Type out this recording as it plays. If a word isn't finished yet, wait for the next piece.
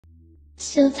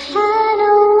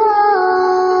சுப்ஹானல்லாஹ்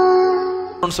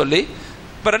சொல்லி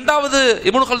இப்போ ரெண்டாவது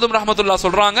இப்னு கல்தூம் ரஹ்மத்துல்லாஹ்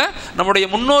சொல்கிறாங்க, நம்முடைய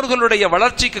முன்னோர்களுடைய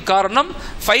வளர்ச்சிக்கு காரணம்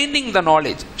finding the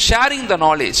knowledge, sharing the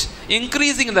knowledge,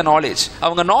 increasing the knowledge.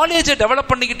 அவங்க நாலேஜை டெவலப்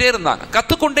பண்ணிக்கிட்டே இருந்தாங்க,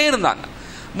 கற்றுக்கொண்டே இருந்தாங்க.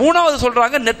 மூணாவது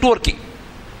சொல்கிறாங்க நெட்வொர்க்கிங்.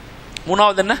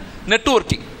 மூணாவது என்ன?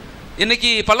 நெட்வொர்க்கிங்.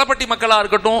 இன்றைக்கி பள்ளப்பட்டி மக்களாக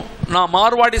இருக்கட்டும், நான்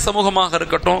மார்வாடி சமூகமாக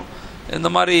இருக்கட்டும், இந்த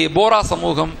மாதிரி போரா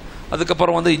சமூகம்,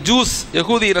 அதுக்கப்புறம் வந்து ஜூஸ்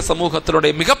யகூதியர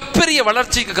சமூகத்தினுடைய மிகப்பெரிய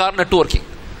வளர்ச்சிக்கு காரணம் நெட்வொர்க்கிங்.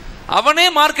 அவனே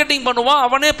மார்க்கெட்டிங் பண்ணுவான்,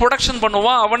 அவனே ப்ரொடக்ஷன்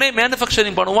பண்ணுவான், அவனே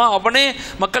மேனுஃபேக்சரிங் பண்ணுவான், அவனே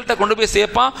மக்கள்கிட்ட கொண்டு போய்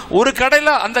சேர்ப்பான். ஒரு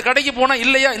கடையில் அந்த கடைக்கு போனால்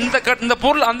இல்லையா இந்த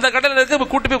பொருள் அந்த கடையில் இருக்க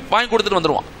கூட்டி போய் வாங்கி கொடுத்துட்டு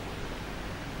வந்துடுவான்.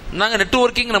 நாங்கள்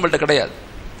நெட்வொர்க்கிங் நம்மள்ட்ட கிடையாது.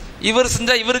 இவர்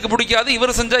செஞ்சால் இவருக்கு பிடிக்காது,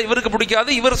 இவர் செஞ்சால் இவருக்கு பிடிக்காது,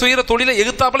 இவர் செய்கிற தொழிலை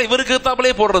எகுத்தாப்பில் இவருக்கு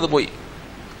எகுத்தாப்பிலே போடுறது போய்.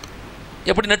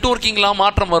 எப்படி நெட்வொர்க்கிங்லாம்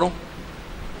மாற்றம் வரும்?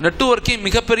 நெட்வொர்க்கிங்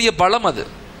மிகப்பெரிய பலம். அது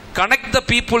கனெக்ட் த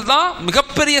பீப்புள் தான்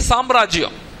மிகப்பெரிய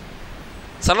சாம்ராஜ்யம்.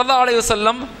 ஸல்லல்லாஹு அலைஹி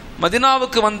வஸல்லம்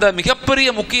மதினாவுக்கு வந்த மிகப்பெரிய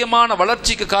முக்கியமான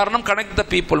வளர்ச்சிக்கு காரணம் கனெக்ட் த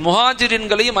பீப்புள்.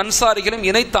 முஹாஜிரின்களையும் அன்சாரிகளையும்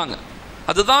இணைத்தாங்க.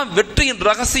 அதுதான் வெற்றியின்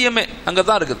ரகசியமே அங்கே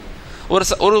தான் இருக்குது.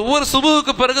 ஒரு ஊர்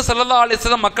சுபுவுக்கு பிறகு ஸல்லல்லாஹு அலைஹி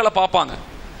வஸல்லம் மக்களை பார்ப்பாங்க.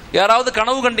 யாராவது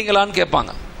கனவு கண்டீங்களான்னு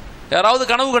கேட்பாங்க. யாராவது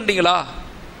கனவு கண்டீங்களா?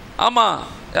 ஆமாம்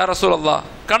யா ரசூலல்லாஹ்,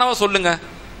 கனவை சொல்லுங்கள்.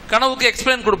 கனவுக்கு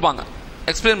எக்ஸ்பிளைன் கொடுப்பாங்க,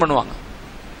 எக்ஸ்பிளைன் பண்ணுவாங்க,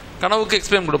 கனவுக்கு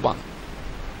எக்ஸ்பிளைன் கொடுப்பாங்க.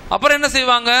 அப்புறம் என்ன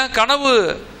செய்வாங்க? கனவு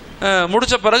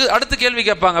முடித்த பிறகு அடுத்த கேள்வி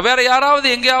கேட்பாங்க. வேறு யாராவது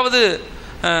எங்கேயாவது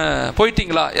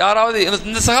போயிட்டீங்களா? யாராவது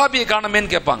இந்த சஹாபியை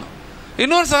காணமேன்னு கேட்பாங்க.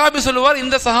 இன்னொரு சஹாபி சொல்லுவார்,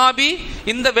 இந்த சஹாபி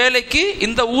இந்த வேலைக்கு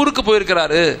இந்த ஊருக்கு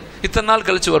போயிருக்கிறாரு, இத்தனை நாள்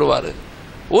கழித்து வருவார்.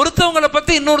 ஒருத்தவங்களை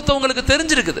பற்றி இன்னொருத்தவங்களுக்கு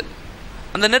தெரிஞ்சிருக்குது.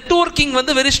 அந்த நெட்வொர்க்கிங்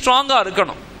வந்து வெரி ஸ்ட்ராங்காக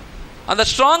இருக்கணும். அந்த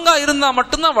ஸ்ட்ராங்காக இருந்தால்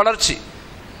மட்டும்தான் வளர்ச்சி.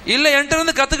 இல்லை என்கிட்ட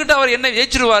இருந்து கற்றுக்கிட்டு அவர் என்னை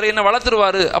ஏற்றிடுவார், என்னை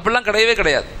வளர்த்துருவார், அப்படிலாம் கிடையவே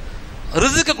கிடையாது.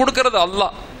 ரிஸ்க்கை கொடுக்கறது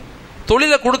அல்லாஹ்,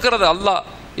 தொழிலை கொடுக்கறது அல்லாஹ்,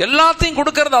 எல்லாத்தையும்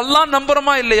கொடுக்கறது அல்லாஹ்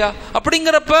நம்புறோமா இல்லையா?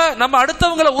 அப்படிங்கிறப்ப நம்ம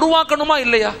அடுத்தவங்களை உருவாக்கணுமா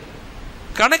இல்லையா?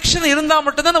 கனெக்ஷன் இருந்தால்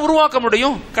மட்டும்தான் உருவாக்க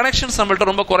முடியும். கனெக்ஷன்ஸ் நம்மள்ட்ட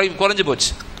ரொம்ப குறைஞ்சு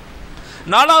போச்சு.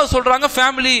 நாலாவது சொல்கிறாங்க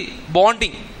ஃபேமிலி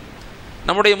பாண்டிங்.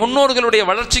 நம்முடைய முன்னோர்களுடைய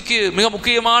வளர்ச்சிக்கு மிக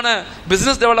முக்கியமான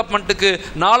பிஸ்னஸ் டெவலப்மெண்ட்டுக்கு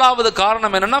நாலாவது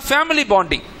காரணம் என்னென்னா ஃபேமிலி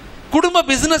பாண்டிங். குடும்ப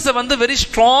பிஸ்னஸை வந்து வெரி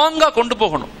ஸ்ட்ராங்காக கொண்டு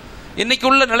போகணும். இன்றைக்கி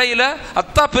உள்ள நிலையில்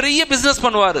அத்தா பெரிய பிஸ்னஸ்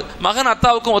பண்ணுவார், மகன்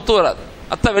அத்தாவுக்கும் ஒத்து வராது,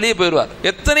 அத்தா வெளியே போயிடுவார்.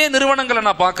 எத்தனையோ நிறுவனங்களை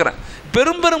நான் பார்க்குறேன்,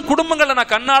 பெரும் குடும்பங்களை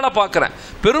நான் கண்ணால் பார்க்குறேன்.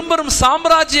 பெரும்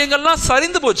சாம்ராஜ்யங்கள்லாம்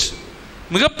சரிந்து போச்சு,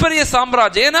 மிகப்பெரிய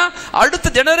சாம்ராஜ்யம். ஏன்னா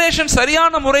அடுத்த ஜெனரேஷன்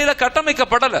சரியான முறையில்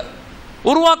கட்டமைக்கப்படலை,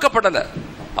 உருவாக்கப்படலை.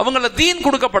 அவங்கள தீன்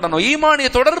கொடுக்கப்படணும், ஈமானிய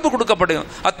தொடர்பு கொடுக்கப்படணும்.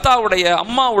 அத்தாவுடைய,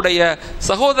 அம்மாவுடைய,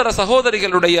 சகோதர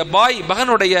சகோதரிகளுடைய, பாய்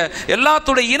பகனுடைய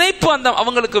எல்லாத்துடைய இணைப்பு அந்த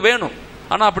அவங்களுக்கு வேணும்.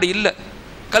 ஆனால் அப்படி இல்லை,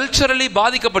 கல்ச்சரலி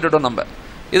பாதிக்கப்பட்டுட்டோம் நம்ம.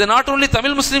 இது நாட் ஓன்லி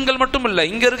தமிழ் முஸ்லீம்கள் மட்டும் இல்லை,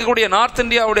 இங்கே இருக்கக்கூடிய நார்த்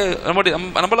இந்தியாவுடைய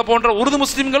நம்மளை போன்ற உருது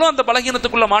முஸ்லீம்களும் அந்த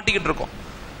பலகீனத்துக்குள்ளே மாட்டிக்கிட்டு இருக்கோம்.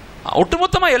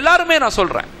 ஒட்டுமொத்தமாக எல்லாருமே நான்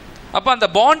சொல்கிறேன். அப்போ அந்த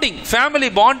பாண்டிங், ஃபேமிலி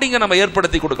பாண்டிங்கை நம்ம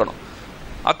ஏற்படுத்தி கொடுக்கணும்.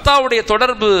 அத்தாவுடைய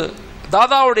தொடர்பு,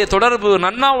 தாதாவுடைய தொடர்பு,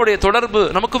 நன்னாவுடைய தொடர்பு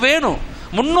நமக்கு வேணும்.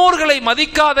 முன்னோர்களை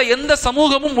மதிக்காத எந்த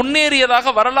சமூகமும்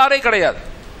முன்னேறியதாக வரலாறே கிடையாது.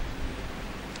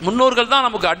 முன்னோர்கள் தான்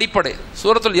நமக்கு அடிப்படை.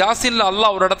 சூரத்துல் யாசின்ல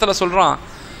அல்லாஹ் ஒரு இடத்துல சொல்றான்,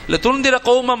 லதுந்திர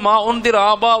கௌமம் மா உந்திர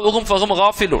ஆபாவுஹும் ஃபஹும்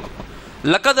காஃபிலூன்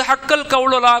லகத் ஹக்கல்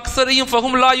கௌலு லா அக்ஸரியும்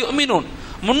ஃபஹும் லா யுமினூன்.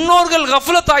 முன்னோர்கள்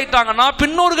கஃப்லத் ஆயிட்டாங்கன்னா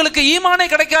பின்னோர்களுக்கு ஈமானே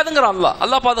கிடைக்காதுங்கிறான் அல்லாஹ்.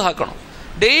 அல்லாஹ் பாதுகாக்கணும்.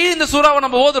 டெய்லி இந்த சூறாவை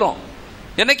நம்ம ஓதுறோம்.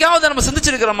 என்னைக்காவது நம்ம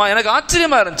சிந்திச்சிருக்கிறோமா? எனக்கு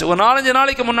ஆச்சரியமாக இருந்துச்சு. ஒரு 4-5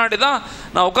 நாளைக்கு முன்னாடி தான்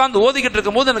நான் உட்காந்து ஓதிக்கிட்டு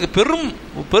இருக்கும் போது எனக்கு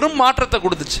பெரும் மாற்றத்தை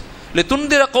கொடுத்துச்சு. இல்லை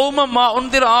துந்திர கௌமம் மா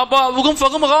உந்திர ஆபாவுஹும்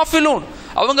ஃபஹும் காஃபிலூன்.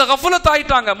 அவங்க கஃபலத்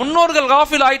ஆயிட்டாங்க, முன்னோர்கள்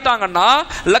காஃபில் ஆயிட்டாங்கன்னா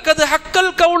லகத் ஹக்கல்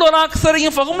கௌலு லா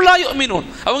அக்ஸரியும் ஃபஹும் லா யுமினூன்.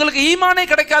 அவங்களுக்கு ஈமானே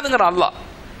கிடைக்காதுங்கிற அல்லாஹ்.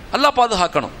 அல்லாஹ்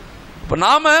பாதுகாக்கணும். இப்போ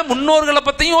நாம முன்னோர்களை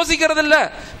பற்றியும் யோசிக்கிறது இல்லை,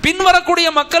 பின்வரக்கூடிய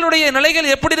மக்களுடைய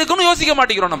நிலைகள் எப்படி இருக்குன்னு யோசிக்க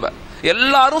மாட்டேங்கிறோம். நம்ம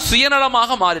எல்லாரும்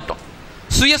சுயநலமாக மாறிட்டோம்.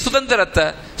 சுய சுதந்திரத்தை,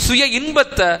 சுய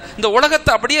இன்பத்தை, இந்த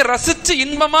உலகத்தை அப்படியே ரசித்து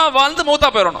இன்பமாக வாழ்ந்து மௌத்தா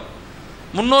போயிடணும்.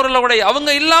 முன்னோர்களுடைய அவங்க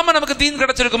இல்லாமல் நமக்கு தீன்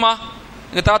கிடைச்சிருக்குமா?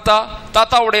 எங்கள்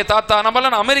தாத்தாவுடைய தாத்தா,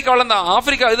 நம்மளாம் அமெரிக்காவில் இருந்தால்,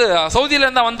 ஆப்பிரிக்கா இது சவுதியில்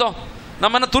இருந்தால் வந்தோம்,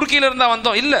 நம்ம என்ன துருக்கியில் இருந்தால்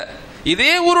வந்தோம்? இல்லை,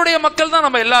 இதே ஊருடைய மக்கள் தான்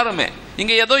நம்ம எல்லாருமே.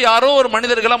 இங்கே ஏதோ யாரோ ஒரு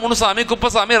மனிதர்களாக முனுசாமி,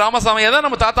 குப்பசாமி, ராமசாமி ஏதோ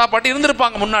நம்ம தாத்தா பாட்டி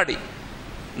இருந்திருப்பாங்க முன்னாடி.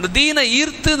 இந்த தீனை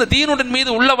ஈர்த்து இந்த தீனுடன் மீது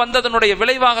உள்ள வந்ததனுடைய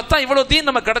விளைவாகத்தான் இவ்வளோ தீன்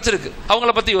நமக்கு கிடச்சிருக்கு.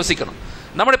 அவங்கள பற்றி யோசிக்கணும்.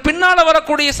 நம்முடைய பின்னால்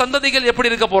வரக்கூடிய சந்ததிகள் எப்படி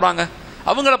இருக்க போகிறாங்க,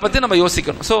 அவங்கள பற்றி நம்ம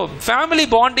யோசிக்கணும். ஸோ ஃபேமிலி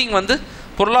பாண்டிங் வந்து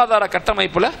பொருளாதார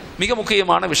கட்டமைப்பில் மிக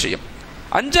முக்கியமான விஷயம்.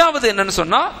 5வது என்னன்னு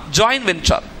சொன்னால் ஜாயின்ட்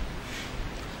வென்ச்சர்,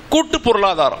 கூட்டு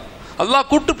பொருளாதாரம். அல்லாஹ்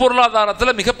கூட்டு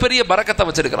பொருளாதாரத்தில் மிகப்பெரிய பரக்கத்தை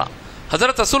வச்சிருக்கிறான்.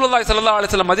 ஹஜரத் ரசூலுல்லாஹி ஸல்லல்லாஹு அலைஹி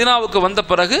வஸல்லம் மதீனாவுக்கு வந்த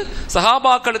பிறகு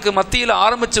சஹாபாக்களுக்கு மத்தியில்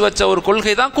ஆரம்பித்து வச்ச ஒரு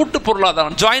கொள்கை தான் கூட்டு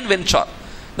பொருளாதாரம், ஜாயின்ட் வென்ச்சர்.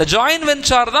 இந்த ஜாயின்ட்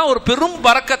வென்ச்சர் தான் ஒரு பெரும்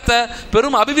பரக்கத்தை,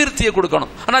 பெரும் அபிவிருத்தியை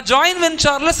கொடுக்கணும். ஆனால் ஜாயின்ட்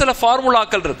வென்ச்சரில் சில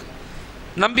ஃபார்முலாக்கள் இருக்கு.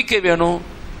 நம்பிக்கை வேணும்,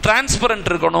 டிரான்ஸ்பரண்ட்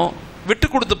இருக்கணும், விட்டு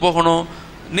கொடுத்து போகணும்,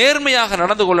 நேர்மையாக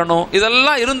நடந்து கொள்ளணும்.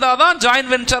 இதெல்லாம் இருந்தால் தான்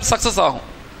ஜாயின்ட் வென்ச்சர் சக்ஸஸ் ஆகும்.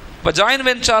 இப்போ ஜாயின்ட்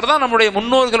வென்ச்சர் தான் நம்முடைய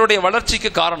முன்னோர்களுடைய வளர்ச்சிக்கு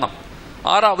காரணம்.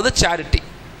 6வது சேரிட்டி.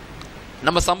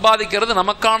 நம்ம சம்பாதிக்கிறது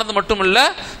நமக்கானது மட்டும் இல்லை,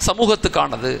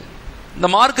 சமூகத்துக்கானது, இந்த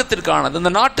மார்க்கத்திற்கானது,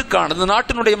 இந்த நாட்டுக்கானது, இந்த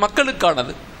நாட்டினுடைய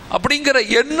மக்களுக்கானது அப்படிங்கிற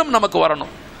எண்ணம் நமக்கு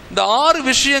வரணும். இந்த 6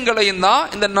 விஷயங்களையும் தான்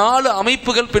இந்த 4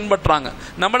 அமைப்புகள் பின்பற்றாங்க.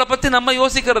 நம்மளை பற்றி நம்ம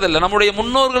யோசிக்கிறது இல்லை. நம்முடைய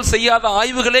முன்னோர்கள் செய்யாத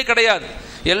ஆய்வுகளே கிடையாது.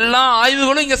 எல்லா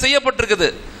ஆய்வுகளும் இங்கே செய்யப்பட்டிருக்குது.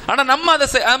 ஆனால் நம்ம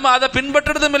அதை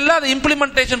பின்பற்றுறதும் இல்லை, அதை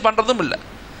இம்ப்ளிமெண்டேஷன் பண்ணுறதும் இல்லை.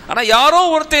 ஆனால் யாரோ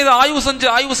ஒருத்தர் இதை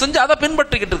ஆய்வு செஞ்சு அதை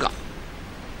பின்பற்றிக்கிட்டு இருக்கான்.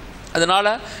 அதனால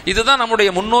இதுதான் நம்முடைய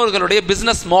முன்னோர்களுடைய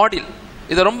பிஸ்னஸ் மாடல்.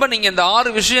 இதை ரொம்ப நீங்கள் இந்த 6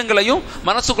 விஷயங்களையும்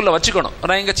மனசுக்குள்ளே வச்சுக்கணும்.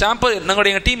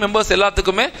 எங்கள் டீம் மெம்பர்ஸ்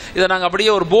எல்லாத்துக்குமே இதை நாங்கள் அப்படியே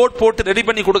ஒரு போர்ட் போட்டு ரெடி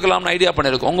பண்ணி கொடுக்கலாம்னு ஐடியா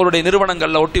பண்ணியிருக்கோம். உங்களுடைய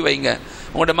நிறுவனங்களில் ஒட்டி வைங்க,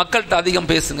 உங்களுடைய மக்கள்கிட்ட அதிகம்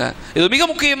பேசுங்க. இது மிக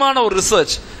முக்கியமான ஒரு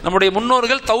ரிசர்ச். நம்முடைய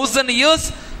முன்னோர்கள் 1000 years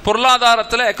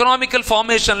பொருளாதாரத்தில், எக்கனாமிக்கல்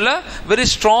ஃபார்மேஷனில் வெரி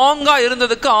ஸ்ட்ராங்காக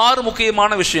இருந்ததுக்கு 6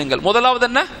 முக்கியமான விஷயங்கள். முதலாவது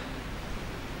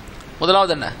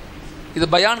என்ன? இது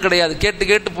பயான் கிடையாது.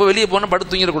 கேட்டு வெளியே போனால்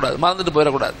படுத்து தூங்கிடக்கூடாது, மறந்துட்டு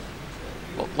போயிடக்கூடாது.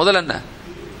 முதல்ல என்ன?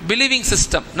 பிலீவிங்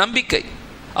சிஸ்டம், நம்பிக்கை.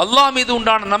 அல்லாஹ் மீது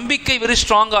உண்டான நம்பிக்கை வெரி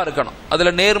ஸ்ட்ராங்காக இருக்கணும்.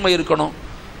 அதில் நேர்மை இருக்கணும்,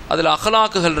 அதில்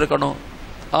அகலாக்குகள் இருக்கணும்,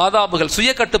 ஆதாபுகள்,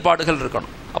 சுய கட்டுப்பாடுகள்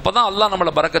இருக்கணும். அப்போ தான் அல்லாஹ்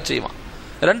நம்மளை பறக்கச் செய்வான்.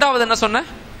 ரெண்டாவது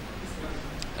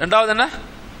என்ன?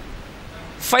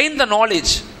 Find the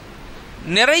knowledge.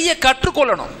 நிறைய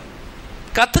கற்றுக்கொள்ளணும்.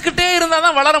 கற்றுக்கிட்டே இருந்தால்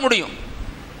தான் வளர முடியும்.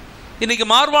 இன்றைக்கி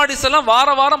மார்வாடிஸ் எல்லாம்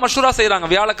வாரம் மஷூரா செய்கிறாங்க.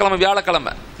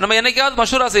 வியாழக்கிழமை நம்ம என்னைக்காவது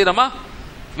மஷூரா செய்கிறோமா?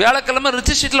 வியாழக்கிழமை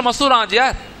ரிச் ஷீட்டில் மசூரா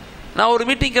ஆச்சியார். நான் ஒரு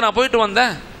மீட்டிங்க்கு போயிட்டு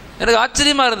வந்தேன், எனக்கு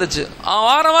ஆச்சரியமாக இருந்துச்சு.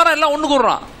 வாரம் எல்லாம் ஒன்று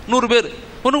கூடுறான், 100 பேர்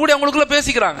ஒன்று கூடி அவங்களுக்குள்ளே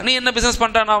பேசிக்கிறாங்க. நீ என்ன பிஸ்னஸ்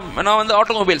பண்ணுற? நான் வந்து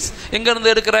ஆட்டோமொபைல்ஸ்,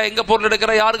 எங்கேருந்து எடுக்கிற, எங்கே பொருள்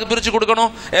எடுக்கிற, யாருக்கு பிரித்து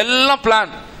கொடுக்கணும், எல்லாம்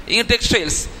பிளான். இங்கே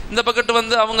டெக்ஸ்டைல்ஸ், இந்த பக்கெட்டு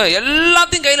வந்து அவங்க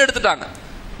எல்லாத்தையும் கையில் எடுத்துட்டாங்க.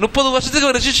 30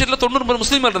 வருஷத்துக்கு ரிச் ஷீட்டில் 90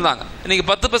 முஸ்லீம்கள் இருந்தாங்க. இன்றைக்கி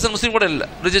 10% முஸ்லீம் கூட இல்லை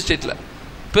ரிச் ஷீட்டில்.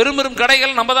 பெரும்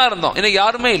கடைகள் நம்ம தான் இருந்தோம், இன்றைக்கி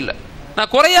யாருமே இல்லை. நான்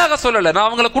குறையாக சொல்லலை, நான்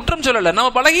அவங்கள குற்றம் சொல்லலை, நம்ம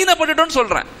பலகீனப்பட்டுட்டோன்னு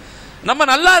சொல்கிறேன். நம்ம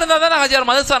நல்லா இருந்தால் தான் ஹஜார்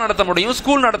மதரசா நடத்த முடியும்,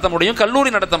 ஸ்கூல் நடத்த முடியும், கல்லூரி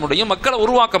நடத்த முடியும், மக்களை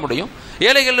உருவாக்க முடியும்,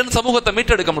 ஏழைகள்னு சமூகத்தை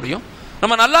மீட்டெடுக்க முடியும்.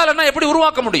 நம்ம நல்லா இல்லைன்னா எப்படி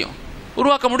உருவாக்க முடியும்?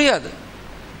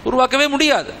 உருவாக்கவே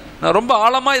முடியாது. நான் ரொம்ப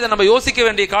ஆழமாக இதை நம்ம யோசிக்க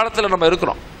வேண்டிய காலத்தில் நம்ம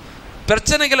இருக்கிறோம்.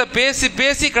 பிரச்சனைகளை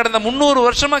பேசி கடந்த 300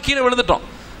 வருஷமாக கீழே விழுந்துட்டோம்.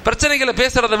 பிரச்சனைகளை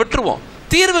பேசுகிறத விட்டுருவோம்,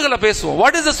 தீர்வுகளை பேசுவோம்.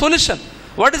 What is the solution,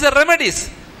 what is the remedies,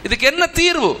 இதுக்கு என்ன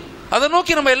தீர்வு, அதை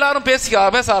நோக்கி நம்ம எல்லாரும் பேச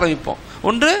ஆரம்பிப்போம்.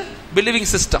 ஒன்று பிலீவிங்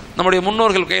சிஸ்டம், நம்முடைய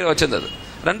முன்னோர்கள் கையில் வச்சிருந்தது.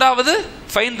 ரெண்டாவது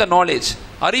ஃபைண்ட் த நாலேஜ்,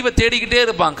 அறிவை தேடிக்கிட்டே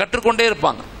இருப்பாங்க, கற்றுக்கொண்டே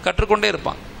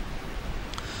இருப்பாங்க.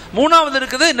 மூணாவது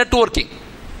இருக்குது நெட்வொர்க்கிங்.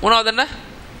 மூணாவது என்ன?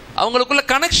 அவங்களுக்குள்ள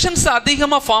கனெக்ஷன்ஸ்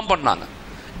அதிகமாக ஃபார்ம் பண்ணாங்க.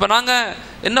 இப்போ நாங்கள்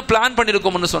என்ன பிளான்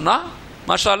பண்ணியிருக்கோம்னு சொன்னால்,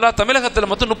 மாஷா அல்லாஹ் தமிழகத்தில்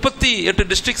மொத்தம் 38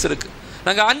 டிஸ்ட்ரிக்ஸ் இருக்குது.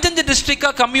 நாங்கள் 5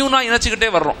 டிஸ்ட்ரிக்டாக கம்யூனாக இணைச்சிக்கிட்டே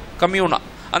வர்றோம்.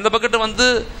 அந்த பக்கத்து வந்து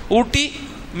ஊட்டி,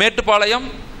 மேட்டுப்பாளையம்,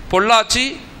 பொள்ளாச்சி,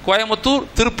 கோயம்புத்தூர்,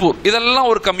 திருப்பூர், இதெல்லாம்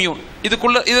ஒரு கம்யூன்.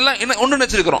 இதெல்லாம் ஒன்று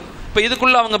நினச்சிருக்கிறோம். இப்போ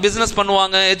இதுக்குள்ளே அவங்க பிஸ்னஸ்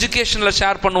பண்ணுவாங்க, எஜுகேஷனில்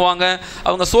ஷேர் பண்ணுவாங்க,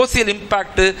 அவங்க சோசியல்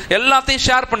இம்பேக்ட்டு எல்லாத்தையும்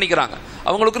ஷேர் பண்ணிக்கிறாங்க.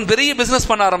 அவங்களுக்குன்னு பெரிய பிஸ்னஸ்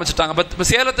பண்ண ஆரம்பிச்சிட்டாங்க. இப்போ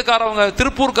சேலத்துக்காரவங்க,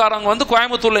 திருப்பூர்காரவங்க வந்து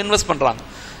கோயம்புத்தூரில் இன்வெஸ்ட் பண்ணுறாங்க,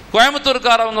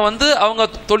 கோயம்புத்தூர்காரவங்க வந்து அவங்க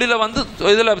தொழிலை வந்து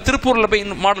இதில் திருப்பூரில் போய்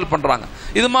மாடல் பண்ணுறாங்க.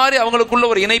 இது மாதிரி அவங்களுக்குள்ள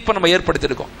ஒரு இணைப்பை நம்ம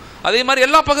ஏற்படுத்தியிருக்கோம். அதே மாதிரி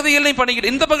எல்லா பகுதிகளையும்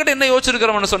பண்ணிக்கிட்டு, இந்த பக்கத்து என்ன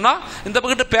யோசிச்சிருக்கிறோம்னு சொன்னால், இந்த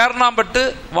பக்கத்து பேரணாம்பட்டு,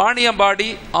 வாணியம்பாடி,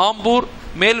 ஆம்பூர்,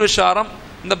 மேல்விஷாரம்,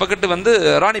 இந்த பக்கத்து வந்து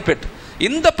ராணிப்பேட்,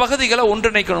 இந்த பகுதிகளை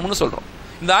ஒன்றிணைக்கணும்னு சொல்கிறோம்.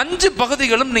 இந்த 5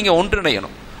 பகுதிகளும் நீங்கள்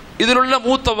ஒன்றிணையணும். இதில் உள்ள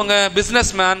மூத்தவங்க,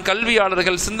 பிஸ்னஸ்மேன்,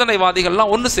 கல்வியாளர்கள்,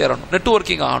 சிந்தனைவாதிகள்லாம் ஒன்று சேரணும்,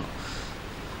 நெட்வொர்க்கிங் ஆகணும்.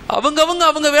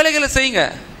 அவங்க வேலைகளை செய்யுங்க.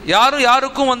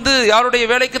 யாருக்கும் வந்து யாருடைய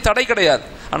வேலைக்கு தடை கிடையாது.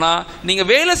 ஆனால் நீங்கள்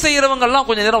வேலை செய்கிறவங்கெல்லாம்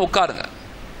கொஞ்சம் நேரம் உட்காருங்க,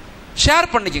 ஷேர்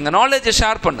பண்ணிக்கோங்க, நாலேஜை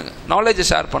ஷேர்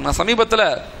பண்ணுங்க. சமீபத்தில்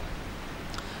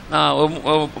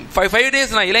 5 days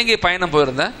நான் இலங்கை பயணம்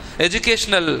போயிருந்தேன்.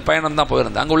 எஜுகேஷ்னல் பயணம் தான்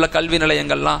போயிருந்தேன். அங்கே உள்ள கல்வி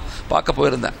நிலையங்கள்லாம் பார்க்க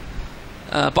போயிருந்தேன்.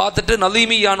 பார்த்துட்டு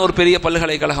நலீமியான்னு ஒரு பெரிய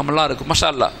பல்கலைக்கழகமெல்லாம் இருக்குது, மஷா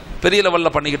அல்லாஹ் பெரிய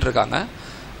லெவலில் பண்ணிக்கிட்டு இருக்காங்க.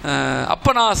 அப்போ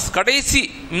நான் கடைசி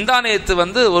முந்தானேத்து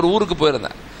வந்து ஒரு ஊருக்கு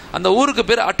போயிருந்தேன். அந்த ஊருக்கு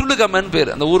பேர் அட்டுலுகமன்னு பேர்.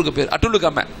 அந்த ஊருக்கு பேர்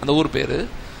அட்டுலுகம. அந்த ஊர் பேர்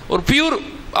ஒரு பியூர்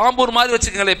ஆம்பூர் மாதிரி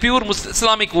வச்சுக்கோங்களேன், பியூர்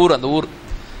இஸ்லாமிக் ஊர் அந்த ஊர்.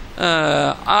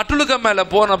 அட்டுலுகமேல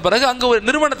போன பிறகு அங்கே ஒரு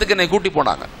நிறுவனத்துக்கு என்னை கூட்டி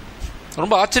போனாங்க.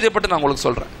 ரொம்ப ஆச்சரியப்பட்டு நான் உங்களுக்கு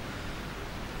சொல்கிறேன்.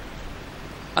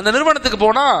 அந்த நிறுவனத்துக்கு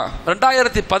போனால்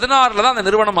 2016 தான் அந்த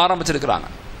நிறுவனம் ஆரம்பிச்சிருக்கிறாங்க.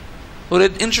 ஒரு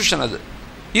இன்ஸ்டியூஷன் அது.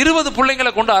 20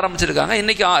 பிள்ளைங்களை கொண்டு ஆரம்பிச்சிருக்காங்க.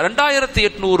 இன்றைக்கி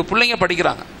 2800 பிள்ளைங்க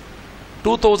படிக்கிறாங்க.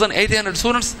 2800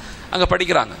 ஸ்டூடெண்ட்ஸ் அங்கே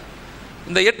படிக்கிறாங்க.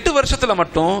 இந்த 8 வருஷத்தில்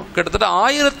மட்டும் கிட்டத்தட்ட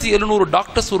 1700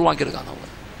 டாக்டர்ஸ் உருவாக்கியிருக்காங்க. அவங்க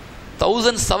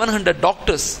 1700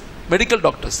 டாக்டர்ஸ், மெடிக்கல்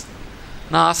டாக்டர்ஸ்.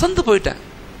 நான் அசந்து போயிட்டேன்,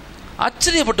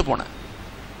 ஆச்சரியப்பட்டு போனேன்.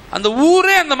 அந்த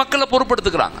ஊரே அந்த மக்களை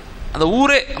பொறுப்படுத்துக்கிறாங்க. அந்த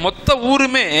ஊரே, மொத்த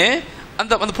ஊருமே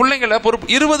அந்த அந்த பிள்ளைங்களை பொறுப்பு.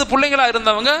 20 பிள்ளைங்களாக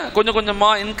இருந்தவங்க கொஞ்சம்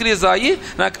கொஞ்சமாக இன்க்ரீஸ் ஆகி,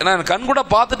 நான் கண் கூட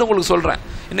பார்த்துட்டு உங்களுக்கு சொல்கிறேன்,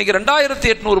 இன்றைக்கி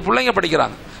 2800 பிள்ளைங்க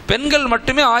படிக்கிறாங்க. பெண்கள்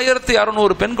மட்டுமே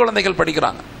 1600 பெண் குழந்தைகள்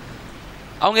படிக்கிறாங்க.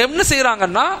 அவங்க என்ன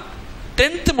செய்கிறாங்கன்னா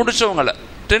 10th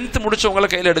முடித்தவங்களை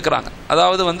கையில் எடுக்கிறாங்க.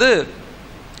 அதாவது வந்து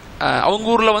அவங்க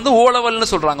ஊரில் வந்து ஓ லெவல்னு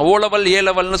சொல்கிறாங்க, ஓ லெவல் ஏ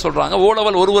லெவல்னு சொல்கிறாங்க. ஓ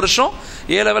லெவல் 1 வருஷம்,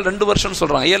 ஏ லெவல் 2 வருஷம்னு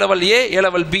சொல்கிறாங்க. ஏ லெவல் ஏ, ஏ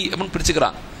லெவல் பி அப்படின்னு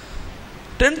பிரிச்சுக்கிறாங்க.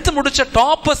 10th முடித்த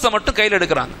டாப்பர்ஸை மட்டும் கையில்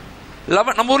எடுக்கிறாங்க.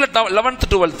 நம்ம ஊரில் 11th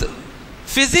 12th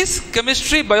physics,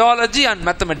 chemistry, biology and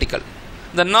mathematical,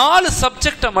 இந்த 4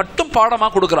 சப்ஜெக்டை மட்டும்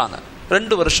பாடமாக கொடுக்குறாங்க.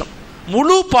 2 வருஷம்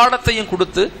முழு பாடத்தையும்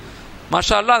கொடுத்து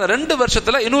மாஷா அல்லாஹ் அந்த 2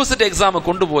 வருஷத்தில் யூனிவர்சிட்டி எக்ஸாமை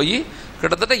கொண்டு போய்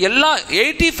கிட்டத்தட்ட எல்லா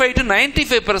 85 to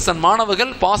 95%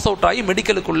 மாணவர்கள் பாஸ் அவுட் ஆகி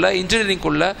மெடிக்கலுக்குள்ளே,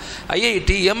 இன்ஜினியரிங்குள்ளே,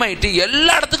 ஐஐடி, எம்ஐடி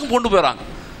எல்லா இடத்துக்கும் கொண்டு போகிறாங்க.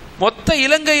 மொத்த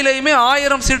இலங்கையிலையுமே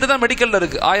 1000 சீட்டு தான் மெடிக்கலில்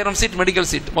இருக்குது. 1000 சீட் மெடிக்கல்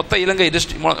சீட் மொத்த இலங்கை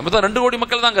டிஸ்ட்ரிக். மொத்தம் 2 கோடி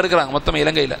மக்கள் தான் அங்கே இருக்கிறாங்க. மொத்தம்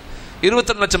இலங்கையில்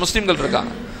 22 லட்சம் முஸ்லீம்கள்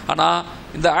இருக்காங்க. ஆனால்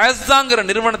இந்த ஆஸ்தாங்கிற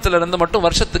நிறுவனத்தில் இருந்து மட்டும்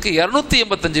வருஷத்துக்கு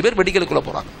 285 பேர் மெடிக்கலுக்குள்ளே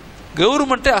போகிறாங்க.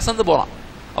 கவர்மெண்ட்டே அசந்து போகிறான்.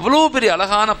 அவ்வளோ பெரிய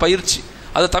அழகான பயிற்சி.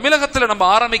 அது தமிழகத்தில் நம்ம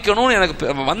ஆரம்பிக்கணும்னு எனக்கு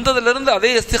வந்ததுலேருந்து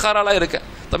அதே இஸ்திகாராலாம் இருக்கேன்.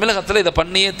 தமிழகத்தில் இதை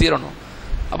பண்ணியே தீரணும்.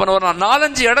 அப்போ ஒரு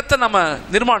 4-5 இடத்த நம்ம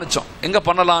நிர்மாணித்தோம் எங்கே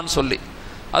பண்ணலான்னு சொல்லி.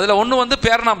 அதில் ஒன்று வந்து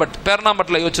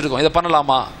பேரணாம்பட்டில் யோசிச்சிருக்கோம், இதை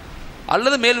பண்ணலாமா,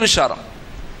 அல்லது மேல்விஷாரம்,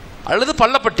 அல்லது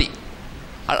பள்ளப்பட்டி,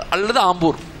 அல்லது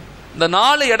ஆம்பூர். இந்த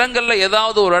 4 இடங்களில்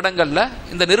ஏதாவது ஒரு இடங்களில்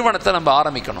இந்த நிறுவனத்தை நம்ம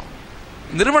ஆரம்பிக்கணும்.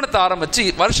 நிறுவனத்தை ஆரம்பித்து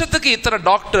வருஷத்துக்கு இத்தனை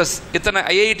டாக்டர்ஸ், இத்தனை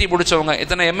ஐஐடி முடித்தவங்க,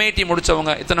 இத்தனை எம்ஐடி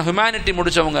முடித்தவங்க, இத்தனை ஹியூமனிட்டி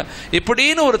முடித்தவங்க,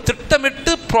 இப்படின்னு ஒரு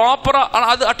திட்டமிட்டு ப்ராப்பராக.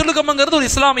 ஆனால் அது அட்டுலுகமங்கிறது ஒரு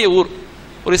இஸ்லாமிய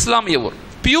ஊர்,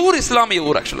 பியூர் இஸ்லாமிய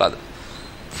ஊர். ஆக்சுவலாக அது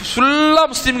ஃபுல்லாக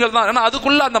முஸ்லீம்கள் தான். ஏன்னா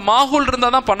அதுக்குள்ளே அந்த மாஹூல்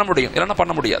இருந்தால் தான் பண்ண முடியும், இல்லைன்னா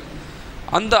பண்ண முடியாது.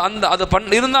 அது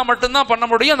இருந்தால் மட்டும்தான் பண்ண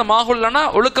முடியும். அந்த மாஹூல் இல்லைன்னா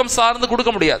ஒழுக்கம் சார்ந்து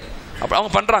கொடுக்க முடியாது. அப்போ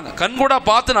அவங்க பண்ணுறாங்க. கண்கூடா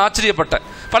பார்த்து நான் ஆச்சரியப்பட்டேன்.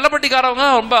 பள்ளப்பட்டிக்காரவங்க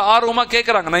ரொம்ப ஆர்வமாக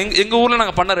கேட்குறாங்க, நான் எங்கள் ஊரில்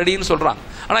நாங்கள் பண்ண ரெடின்னு சொல்கிறாங்க.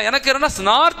 ஆனால் எனக்கு என்னென்னா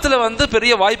நார்த்தில் வந்து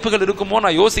பெரிய வாய்ப்புகள் இருக்குமோ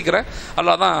நான் யோசிக்கிறேன்.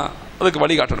 அல்லா தான் அதுக்கு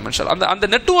வழிகாட்டணும் இன்ஷா அல்லாஹ். அந்த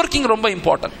நெட்வொர்க்கிங் ரொம்ப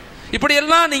இம்பார்ட்டன்ட்.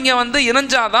 இப்படியெல்லாம் நீங்கள் வந்து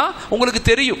இணைஞ்சாதான் உங்களுக்கு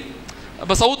தெரியும்.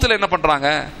 இப்போ சவுத்தில் என்ன பண்ணுறாங்க,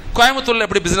 கோயம்புத்தூரில்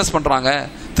எப்படி பிஸ்னஸ் பண்ணுறாங்க,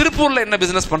 திருப்பூரில் என்ன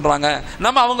பிஸ்னஸ் பண்ணுறாங்க,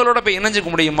 நம்ம அவங்களோட போய் இணைஞ்சிக்க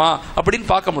முடியுமா அப்படின்னு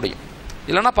பார்க்க முடியும்,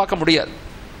 இல்லைன்னா பார்க்க முடியாது.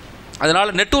 அதனால்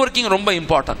நெட்வொர்க்கிங் ரொம்ப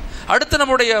இம்பார்ட்டன்ட். அடுத்து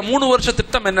நம்முடைய 3 வருஷ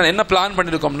திட்டம் என்ன பிளான்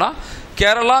பண்ணியிருக்கோம்னா,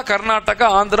 கேரளா, கர்நாடகா,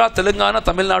 ஆந்திரா, தெலுங்கானா,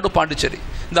 தமிழ்நாடு, பாண்டிச்சேரி,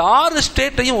 இந்த 6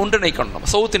 ஸ்டேட்டையும் ஒன்றிணைக்கணும். நம்ம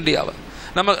சவுத் இந்தியாவை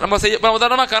நம்ம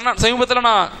உதாரணமாக சமீபத்தில்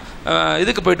நான்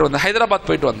இதுக்கு போயிட்டு வந்தேன், ஹைதராபாத்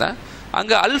போயிட்டு வந்தேன்.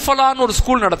 அங்கே அல்ஃபலான்னு ஒரு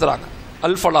ஸ்கூல் நடத்துகிறாங்க.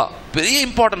 அல்ஃபலா பெரிய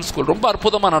இம்பார்ட்டன்ட் ஸ்கூல், ரொம்ப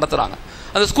அற்புதமாக நடத்துகிறாங்க.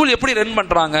 அந்த ஸ்கூல் எப்படி ரன்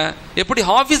பண்ணுறாங்க, எப்படி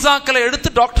ஹாஃபிஸாக்களை எடுத்து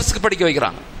டாக்டர்ஸ்க்கு படிக்க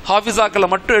வைக்கிறாங்க, ஹாஃபிஸாக்களை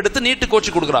மட்டும் எடுத்து நீட்டு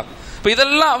கோச்சு கொடுக்குறாங்க. இப்போ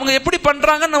இதெல்லாம் அவங்க எப்படி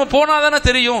பண்ணுறாங்கன்னு நம்ம போனால் தானே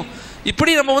தெரியும்.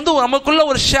 இப்படி நம்ம வந்து நமக்குள்ள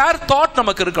ஒரு ஷேர் தாட்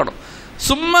நமக்கு இருக்கணும்.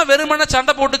 சும்மா வெறுமனை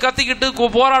சண்டை போட்டு கத்திக்கிட்டு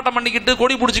போராட்டம் பண்ணிக்கிட்டு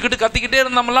கொடி பிடிச்சிக்கிட்டு கத்திக்கிட்டே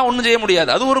இருந்தோம்லாம் ஒன்றும் செய்ய முடியாது.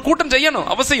 அது ஒரு கூட்டம் செய்யணும்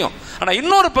அவசியம். ஆனால்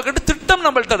இன்னொரு பக்கத்து திட்டம்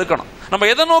நம்மள்கிட்ட இருக்கணும். நம்ம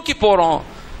எதை நோக்கி போகிறோம்,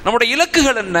 நம்முடைய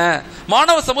இலக்குகள் என்ன,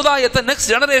 மாணவ சமுதாயத்தை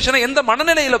நெக்ஸ்ட் ஜெனரேஷனை எந்த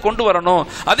மனநிலையில் கொண்டு வரணும்.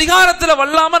 அதிகாரத்தில்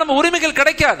வல்லாமல் நம்ம உரிமைகள்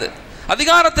கிடைக்காது.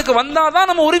 அதிகாரத்துக்கு வந்தால் தான்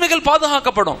நம்ம உரிமைகள்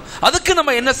பாதுகாக்கப்படும். அதுக்கு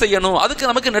நம்ம என்ன செய்யணும், அதுக்கு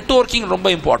நமக்கு நெட்வொர்க்கிங் ரொம்ப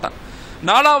இம்பார்ட்டன்ட்.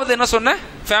 4வது என்ன சொன்னேன்,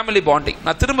 ஃபேமிலி பாண்டிங்.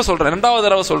 நான் திரும்ப சொல்கிறேன், 2வது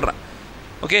தடவை சொல்கிறேன்.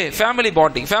 ஓகே, ஃபேமிலி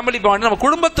பாண்டிங் நம்ம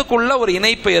குடும்பத்துக்குள்ள ஒரு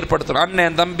இணைப்பை ஏற்படுத்தணும்.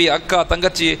 அண்ணன், தம்பி, அக்கா,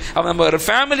 தங்கச்சி, நம்ம ஒரு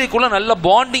ஃபேமிலிக்குள்ள நல்ல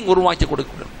பாண்டிங் உருவாக்கி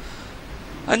கொடுக்கணும்.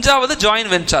 5வது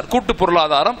ஜாயின் வெஞ்சர், கூட்டு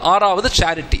பொருளாதாரம். 6வது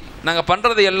சேரிட்டி. நாங்கள்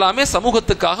பண்ணுறது எல்லாமே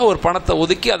சமூகத்துக்காக ஒரு பணத்தை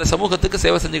ஒதுக்கி அதை சமூகத்துக்கு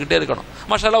சேவை செஞ்சுக்கிட்டே இருக்கணும்.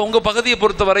 மாஷா அல்லாஹ், உங்கள் பகுதியை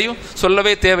பொறுத்த வரையும்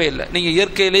சொல்லவே தேவையில்லை. நீங்கள்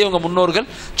இயற்கையிலேயே உங்கள் முன்னோர்கள்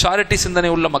சேரிட்டி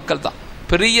சிந்தனை உள்ள மக்கள் தான்.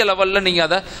 பெரிய லெவலில் நீங்கள்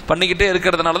அதை பண்ணிக்கிட்டே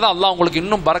இருக்கிறதுனால தான் அல்லாஹ் உங்களுக்கு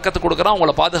இன்னும் பரக்கத்து கொடுக்குறான்,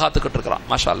 உங்களை பாதுகாத்துக்கிட்டு இருக்கிறான்.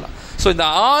 மாஷா அல்லாஹ். ஸோ இந்த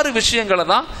 6 விஷயங்களை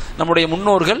தான் நம்முடைய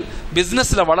முன்னோர்கள்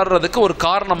பிஸ்னஸில் வளர்கிறதுக்கு ஒரு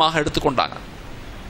காரணமாக எடுத்துக்கொண்டாங்க.